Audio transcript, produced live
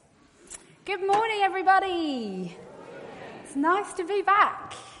Good morning, everybody. It's nice to be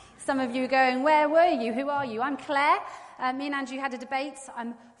back. Some of you are going, where were you? Who are you? I'm Claire. Me and Andrew had a debate.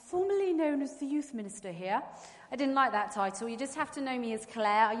 I'm formerly known as the youth minister here. I didn't like that title. You just have to know me as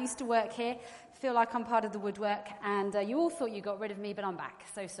Claire. I used to work here. Feel like I'm part of the woodwork. And you all thought you got rid of me, but I'm back.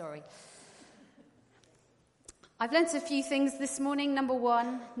 So sorry. I've learnt a few things this morning. Number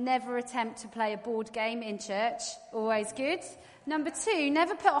one, never attempt to play a board game in church. Always good. Number two,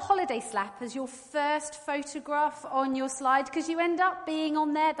 never put a holiday slap as your first photograph on your slide because you end up being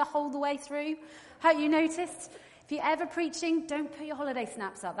on there the whole way through. Hope you noticed. If you're ever preaching, don't put your holiday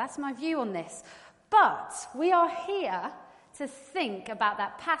snaps up. That's my view on this. But we are here to think about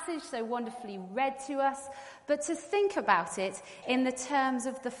that passage so wonderfully read to us, but to think about it in the terms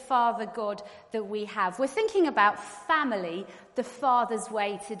of the Father God that we have. We're thinking about family, the Father's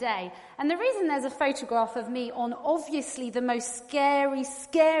way today. And the reason there's a photograph of me on obviously the most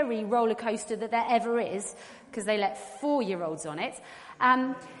scary roller coaster that there ever is, because they let 4-year-olds on it,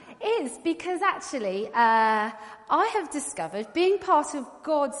 is because actually I have discovered being part of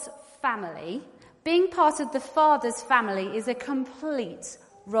God's family, being part of the Father's family is a complete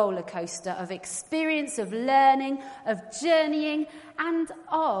roller coaster of experience, of learning, of journeying, and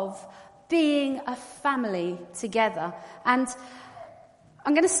of being a family together. And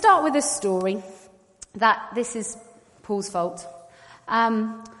I'm going to start with a story that this is Paul's fault.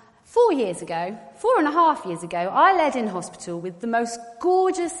 4.5 years ago, I led in hospital with the most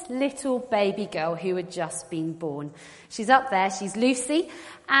gorgeous little baby girl who had just been born. She's up there, she's Lucy,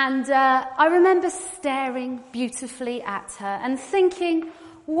 and I remember staring beautifully at her and thinking,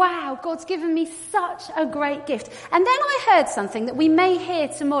 wow, God's given me such a great gift. And then I heard something that we may hear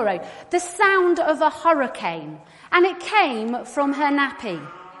tomorrow, the sound of a hurricane, and it came from her nappy.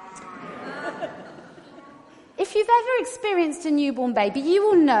 If you've ever experienced a newborn baby, you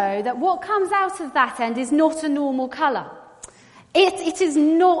will know that what comes out of that end is not a normal colour. It is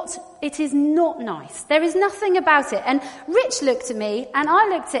not nice. There is nothing about it. And Rich looked at me and I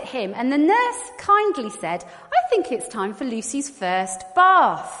looked at him and the nurse kindly said, I think it's time for Lucy's first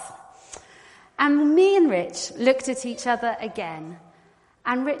bath. And me and Rich looked at each other again.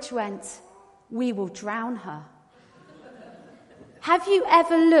 And Rich went, we will drown her. Have you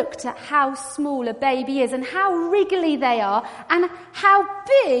ever looked at how small a baby is and how wriggly they are and how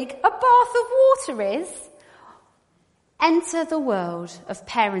big a bath of water is? Enter the world of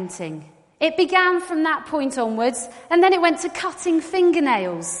parenting. It began from that point onwards and then it went to cutting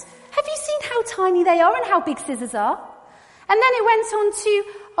fingernails. Have you seen how tiny they are and how big scissors are? And then it went on to,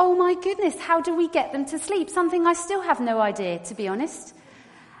 oh my goodness, how do we get them to sleep? Something I still have no idea, to be honest.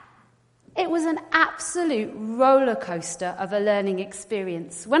 It was an absolute roller coaster of a learning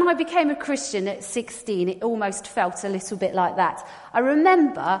experience. When I became a Christian at 16, it almost felt a little bit like that. I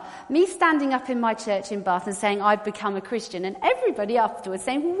remember me standing up in my church in Bath and saying I'd become a Christian, and everybody afterwards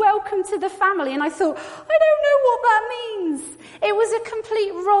saying, welcome to the family. And I thought, I don't know what that means. It was a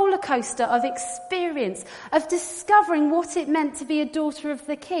complete roller coaster of experience, of discovering what it meant to be a daughter of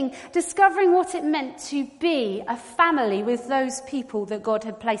the King, discovering what it meant to be a family with those people that God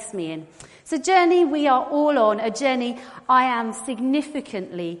had placed me in. It's a journey we are all on, a journey I am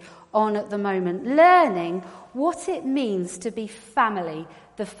significantly on at the moment, learning what it means to be family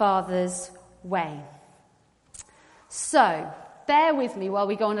the Father's way. So, bear with me while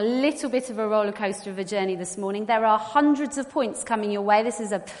we go on a little bit of a roller coaster of a journey this morning. There are hundreds of points coming your way. This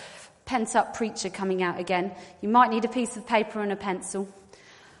is a pent-up preacher coming out again. You might need a piece of paper and a pencil.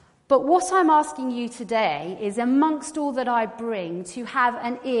 But what I'm asking you today is, amongst all that I bring, to have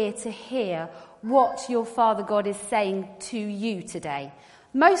an ear to hear what your Father God is saying to you today.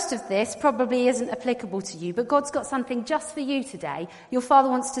 Most of this probably isn't applicable to you, but God's got something just for you today. Your Father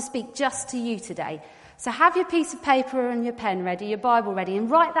wants to speak just to you today. So have your piece of paper and your pen ready, your Bible ready, and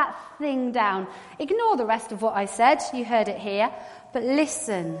write that thing down. Ignore the rest of what I said. You heard it here. But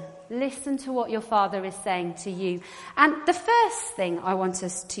listen. Listen to what your Father is saying to you. And the first thing I want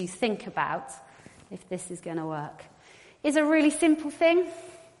us to think about, if this is going to work, is a really simple thing,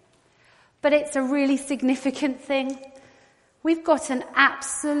 but it's a really significant thing. We've got an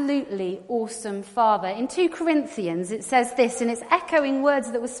absolutely awesome Father. In 2 Corinthians, it says this, and it's echoing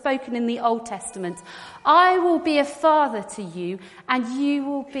words that were spoken in the Old Testament. I will be a father to you, and you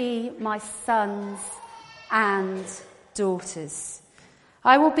will be my sons and daughters.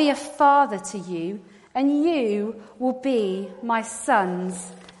 I will be a father to you, and you will be my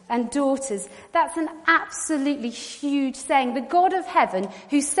sons and daughters. That's an absolutely huge saying. The God of heaven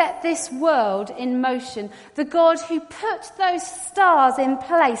who set this world in motion, the God who put those stars in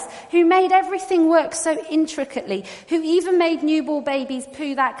place, who made everything work so intricately, who even made newborn babies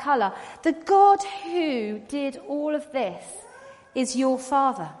poo that colour, the God who did all of this is your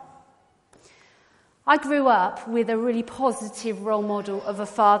Father. I grew up with a really positive role model of a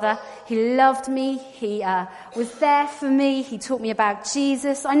father. He loved me. He was there for me. He taught me about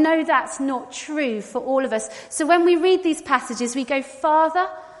Jesus. I know that's not true for all of us. So when we read these passages, we go, Father,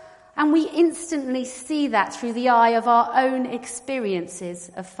 and we instantly see that through the eye of our own experiences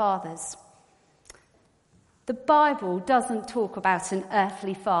of fathers. The Bible doesn't talk about an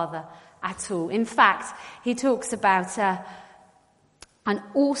earthly father at all. In fact, he talks about an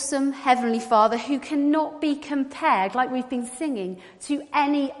awesome heavenly Father who cannot be compared, like we've been singing, to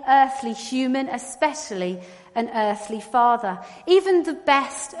any earthly human, especially an earthly father. Even the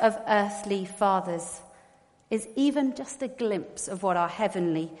best of earthly fathers is even just a glimpse of what our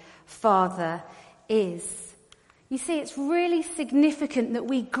heavenly Father is. You see, it's really significant that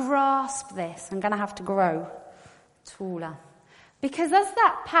we grasp this. I'm going to have to grow taller. Because as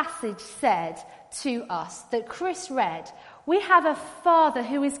that passage said to us that Chris read, we have a Father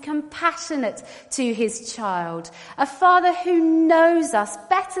who is compassionate to his child, a Father who knows us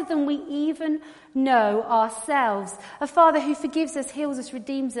better than we even know ourselves, a Father who forgives us, heals us,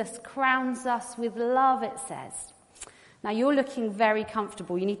 redeems us, crowns us with love, it says. Now, you're looking very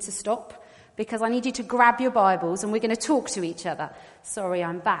comfortable. You need to stop because I need you to grab your Bibles and we're going to talk to each other. Sorry,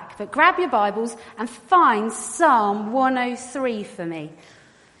 I'm back. But grab your Bibles and find Psalm 103 for me.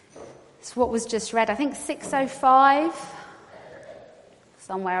 It's what was just read. I think 605.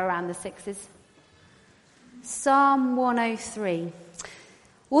 Somewhere around the sixes. Psalm 103.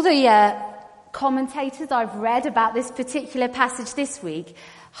 All the commentators I've read about this particular passage this week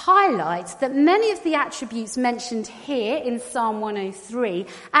highlight that many of the attributes mentioned here in Psalm 103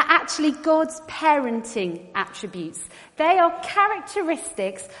 are actually God's parenting attributes. They are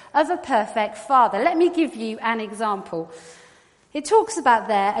characteristics of a perfect father. Let me give you an example. It talks about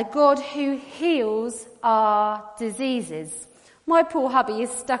there a God who heals our diseases. My poor hubby is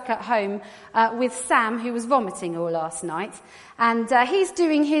stuck at home with Sam, who was vomiting all last night, and he's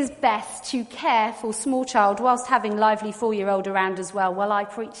doing his best to care for small child whilst having lively 4-year-old around as well while I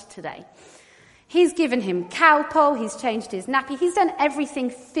preach today. He's given him Calpol, he's changed his nappy, he's done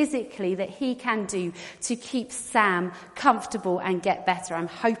everything physically that he can do to keep Sam comfortable and get better. I'm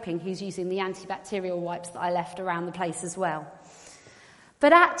hoping he's using the antibacterial wipes that I left around the place as well.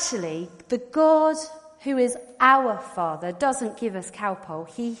 But actually, the God who is our Father doesn't give us Calpol.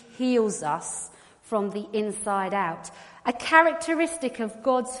 He heals us from the inside out. A characteristic of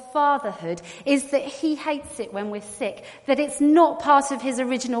God's fatherhood is that he hates it when we're sick, that it's not part of his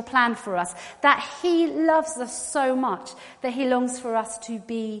original plan for us, that he loves us so much that he longs for us to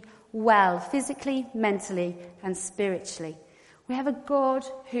be well, physically, mentally, and spiritually. We have a God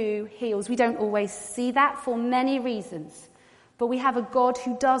who heals. We don't always see that for many reasons. But we have a God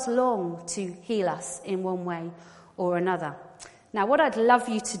who does long to heal us in one way or another. Now, what I'd love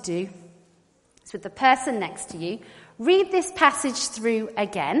you to do is with the person next to you, read this passage through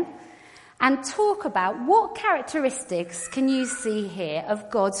again and talk about what characteristics can you see here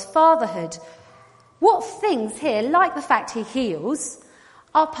of God's fatherhood. What things here, like the fact he heals,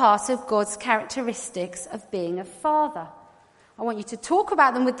 are part of God's characteristics of being a father. I want you to talk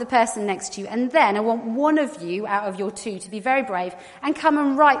about them with the person next to you, and then I want one of you out of your two to be very brave and come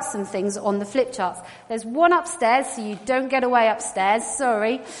and write some things on the flip charts. There's one upstairs, so you don't get away upstairs.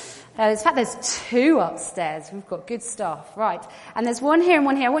 Sorry. In fact, there's two upstairs. We've got good staff. Right. And there's one here and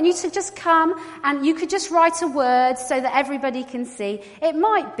one here. I want you to just come and you could just write a word so that everybody can see. It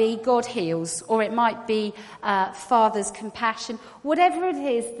might be God heals, or it might be Father's compassion. Whatever it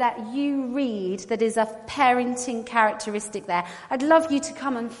is that you read that is a parenting characteristic there, I'd love you to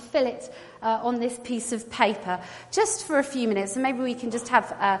come and fill it on this piece of paper just for a few minutes, and maybe we can just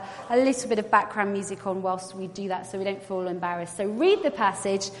have a little bit of background music on whilst we do that so we don't feel embarrassed. So read the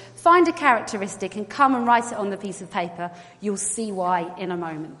passage, find a characteristic and come and write it on the piece of paper. You'll see why in a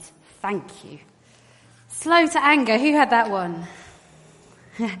moment. Thank you. Slow to anger. Who had that one?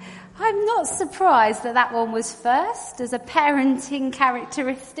 I'm not surprised that one was first as a parenting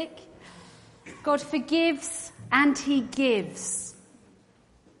characteristic. God forgives and he gives.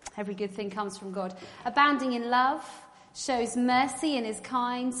 Every good thing comes from God. Abounding in love, shows mercy and is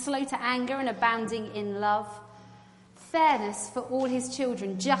kind, slow to anger and abounding in love. Fairness for all his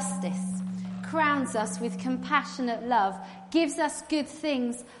children, justice, crowns us with compassionate love, gives us good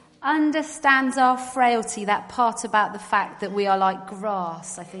things, understands our frailty. That part about the fact that we are like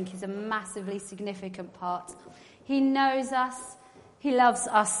grass, I think, is a massively significant part. He knows us. He loves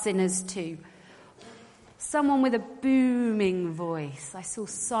us sinners too. Someone with a booming voice. I saw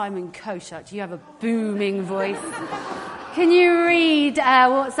Simon Koshut. You have a booming voice. Can you read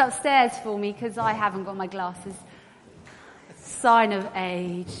what's upstairs for me? Because I haven't got my glasses. Sign of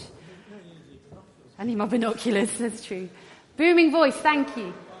age. I need my binoculars, that's true. Booming voice, thank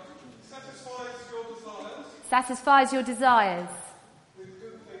you. Satisfies your desires.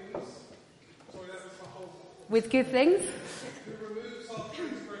 With good things.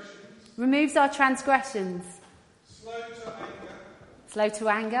 Removes our transgressions. Slow to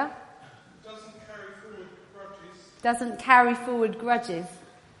anger. Doesn't carry forward grudges.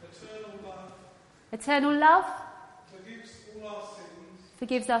 Eternal love.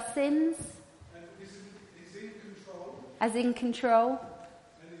 Forgives our sins. And is in control. As in control.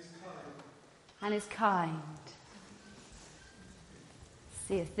 And is kind.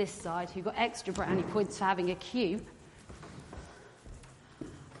 See if this side, who got extra brownie points for having a queue.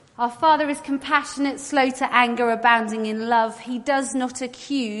 Our Father is compassionate, slow to anger, abounding in love. He does not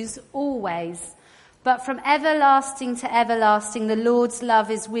accuse always, but from everlasting to everlasting, the Lord's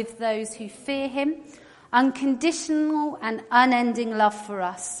love is with those who fear him. Unconditional and unending love for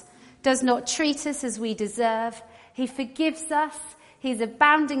us. Does not treat us as we deserve. He forgives us. He's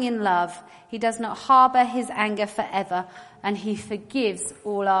abounding in love. He does not harbour his anger forever, and he forgives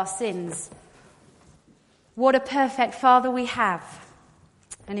all our sins. What a perfect Father we have.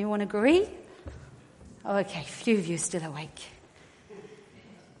 Anyone agree? Oh, okay, few of you are still awake.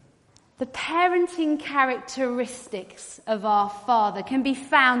 The parenting characteristics of our Father can be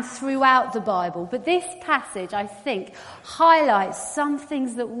found throughout the Bible, but this passage, I think, highlights some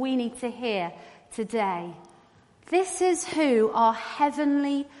things that we need to hear today. This is who our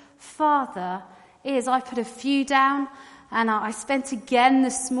Heavenly Father is. I put a few down, and I spent again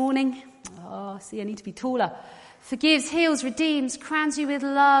this morning. Oh, see, I need to be taller. Forgives, heals, redeems, crowns you with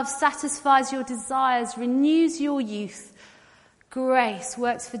love, satisfies your desires, renews your youth. Grace,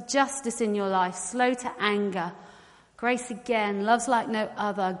 works for justice in your life, slow to anger. Grace again, loves like no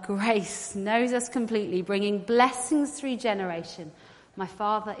other. Grace, knows us completely, bringing blessings through generation. My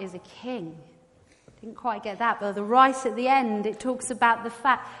Father is a king. Didn't quite get that, but right at the end it talks about the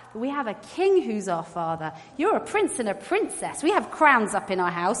fact that we have a king who's our Father. You're a prince and a princess. We have crowns up in our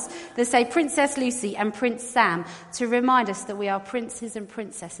house that say Princess Lucy and Prince Sam to remind us that we are princes and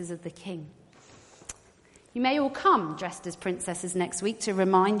princesses of the king. You may all come dressed as princesses next week to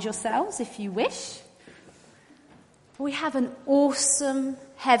remind yourselves if you wish. We have an awesome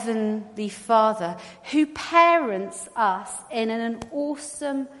Heavenly Father who parents us in an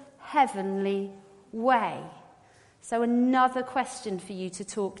awesome heavenly way. So another question for you to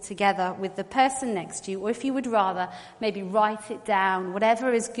talk together with the person next to you, or if you would rather, maybe write it down,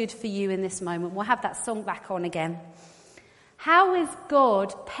 whatever is good for you in this moment. We'll have that song back on again. How is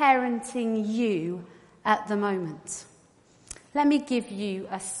God parenting you at the moment? Let me give you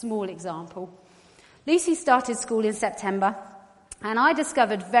a small example. Lucy started school in September, and I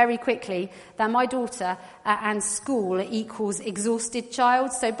discovered very quickly that my daughter and school equals exhausted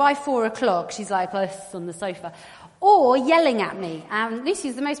child. So by 4:00, she's like this on the sofa, or yelling at me. And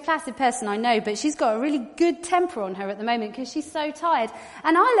Lucy's the most placid person I know, but she's got a really good temper on her at the moment because she's so tired.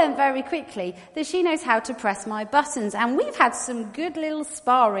 And I learned very quickly that she knows how to press my buttons. And we've had some good little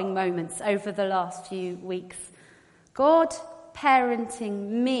sparring moments over the last few weeks. God parenting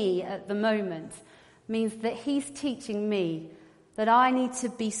me at the moment means that he's teaching me that I need to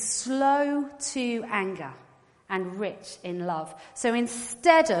be slow to anger and rich in love. So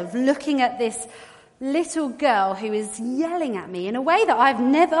instead of looking at this little girl who is yelling at me in a way that I've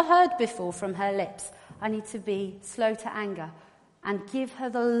never heard before from her lips, I need to be slow to anger and give her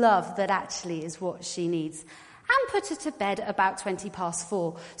the love that actually is what she needs. And put her to bed about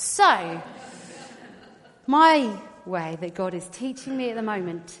 4:20. So, my way that God is teaching me at the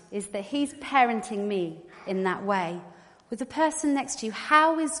moment is that he's parenting me in that way. With the person next to you,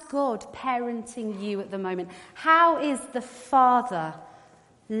 how is God parenting you at the moment? How is the Father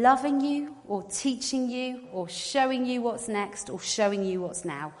loving you or teaching you or showing you what's next or showing you what's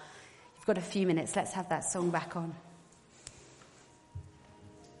now? You've got a few minutes. Let's have that song back on.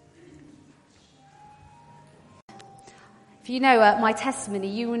 If you know my testimony,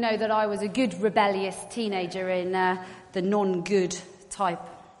 you will know that I was a good rebellious teenager in the non-good type.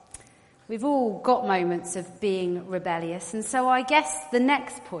 We've all got moments of being rebellious, and so I guess the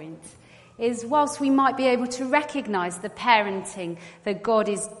next point is, whilst we might be able to recognise the parenting that God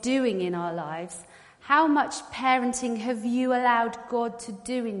is doing in our lives, How much parenting have you allowed God to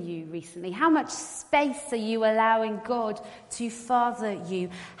do in you recently? How much space are you allowing God to father you?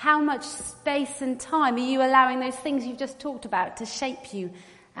 How much space and time are you allowing those things you've just talked about to shape you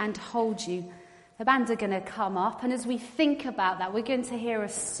and hold you? The band are going to come up, and as we think about that, we're going to hear a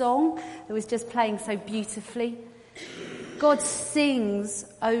song that was just playing so beautifully. God sings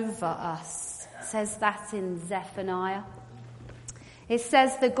over us. It says that in Zephaniah. It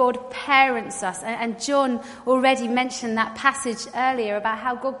says that God parents us. And John already mentioned that passage earlier about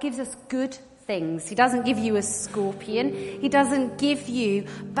how God gives us good things. He doesn't give you a scorpion. He doesn't give you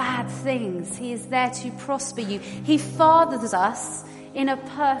bad things. He is there to prosper you. He fathers us in a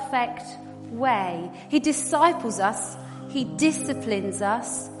perfect way. He disciples us. He disciplines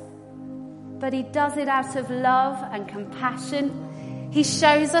us. But he does it out of love and compassion. He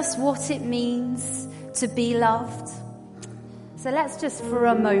shows us what it means to be loved. So let's just for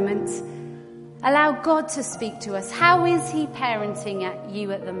a moment allow God to speak to us. How is he parenting at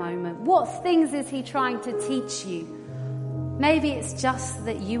you at the moment? What things is he trying to teach you? Maybe it's just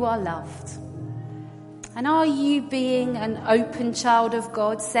that you are loved. And are you being an open child of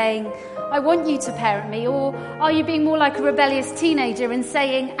God, saying, I want you to parent me? Or are you being more like a rebellious teenager and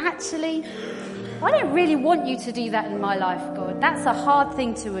saying, actually, I don't really want you to do that in my life, God. That's a hard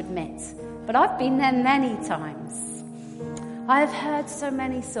thing to admit. But I've been there many times. I've heard so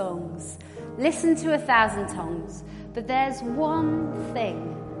many songs, listened to 1,000 tongues, but there's one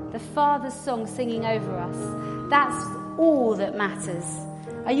thing, the Father's song singing over us. That's all that matters.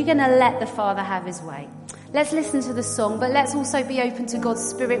 Are you going to let the Father have his way? Let's listen to the song, but let's also be open to God's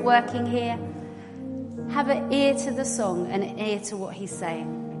Spirit working here. Have an ear to the song and an ear to what he's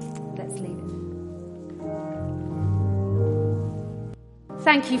saying. Let's leave it.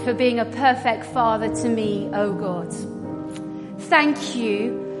 Thank you for being a perfect Father to me, O God. Thank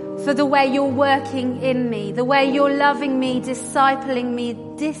you for the way you're working in me, the way you're loving me, discipling me,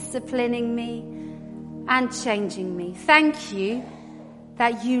 disciplining me, and changing me. Thank you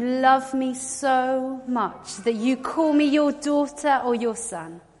that you love me so much, that you call me your daughter or your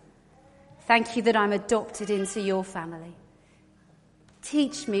son. Thank you that I'm adopted into your family.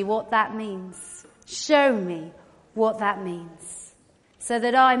 Teach me what that means. Show me what that means, so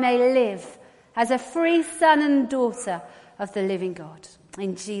that I may live as a free son and daughter of the living God.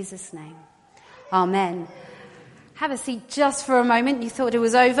 In Jesus' name. Amen. Have a seat just for a moment. You thought it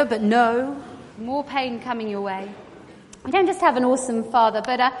was over, but no. More pain coming your way. We don't just have an awesome Father,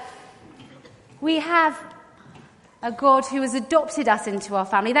 but we have a God who has adopted us into our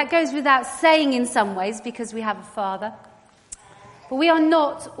family. That goes without saying in some ways, because we have a Father. But we are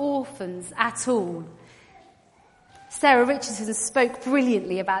not orphans at all. Sarah Richardson spoke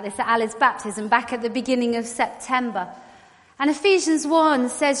brilliantly about this at Ali's baptism back at the beginning of September. And Ephesians 1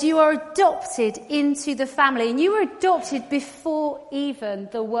 says you are adopted into the family, and you were adopted before even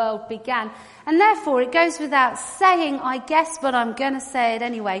the world began. And therefore, it goes without saying, I guess, but I'm going to say it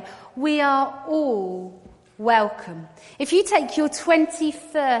anyway, we are all welcome. If you take your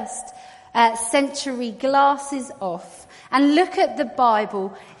 21st century glasses off and look at the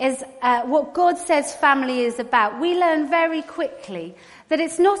Bible as what God says family is about, we learn very quickly that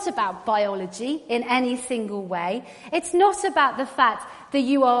it's not about biology in any single way. It's not about the fact that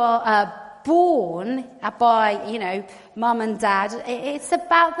you are born by, mum and dad. It's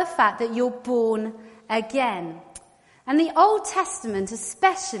about the fact that you're born again. And the Old Testament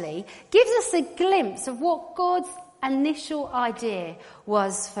especially gives us a glimpse of what God's initial idea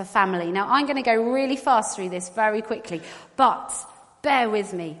was for family. Now, I'm going to go really fast through this very quickly, but bear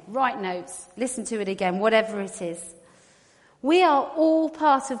with me. Write notes. Listen to it again, whatever it is. We are all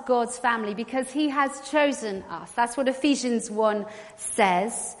part of God's family because he has chosen us. That's what Ephesians 1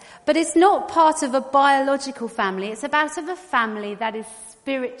 says. But it's not part of a biological family. It's about a family that is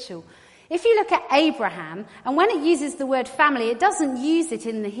spiritual. If you look at Abraham, and when it uses the word family, it doesn't use it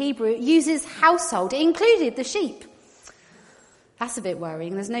in the Hebrew. It uses household. It included the sheep. That's a bit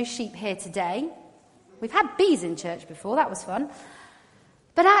worrying. There's no sheep here today. We've had bees in church before. That was fun.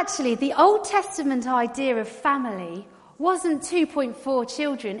 But actually, the Old Testament idea of family wasn't 2.4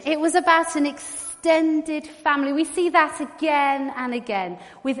 children. It was about an extended family. We see that again and again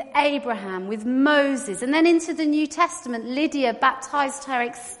with Abraham, with Moses, and then into the New Testament, Lydia baptized her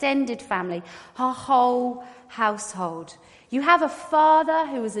extended family, her whole household. You have a father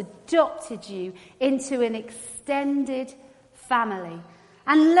who has adopted you into an extended family.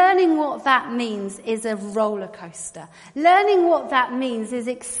 And learning what that means is a roller coaster. Learning what that means is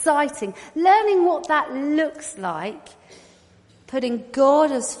exciting. Learning what that looks like, putting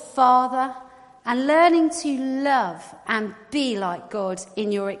God as Father And learning to love and be like God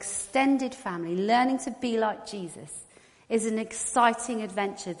in your extended family, learning to be like Jesus, is an exciting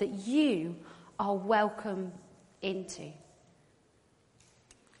adventure that you are welcome into.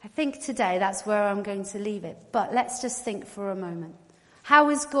 I think today that's where I'm going to leave it. But let's just think for a moment. How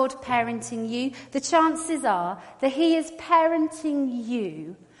is God parenting you? The chances are that he is parenting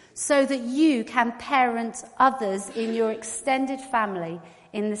you so that you can parent others in your extended family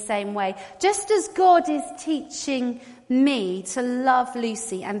in the same way. Just as God is teaching me to love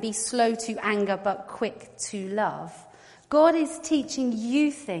Lucy and be slow to anger but quick to love, God is teaching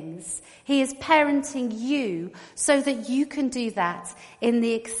you things. He is parenting you so that you can do that in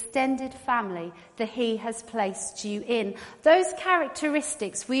the extended family that he has placed you in. Those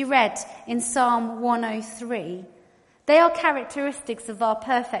characteristics we read in Psalm 103, they are characteristics of our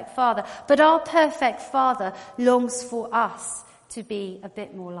perfect Father, but our perfect Father longs for us to be a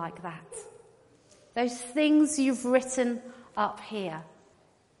bit more like that. Those things you've written up here,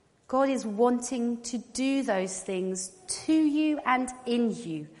 God is wanting to do those things to you and in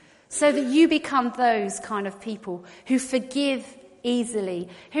you so that you become those kind of people who forgive easily,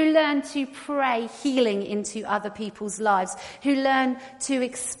 who learn to pray healing into other people's lives, who learn to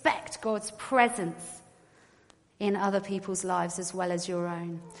expect God's presence in other people's lives as well as your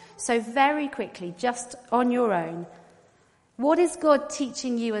own. So very quickly, just on your own, what is God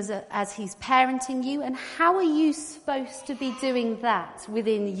teaching you as he's parenting you, and how are you supposed to be doing that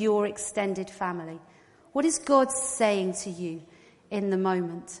within your extended family? What is God saying to you in the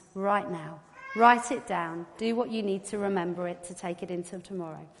moment, right now? Write it down. Do what you need to remember it, to take it into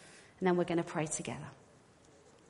tomorrow. And then we're going to pray together.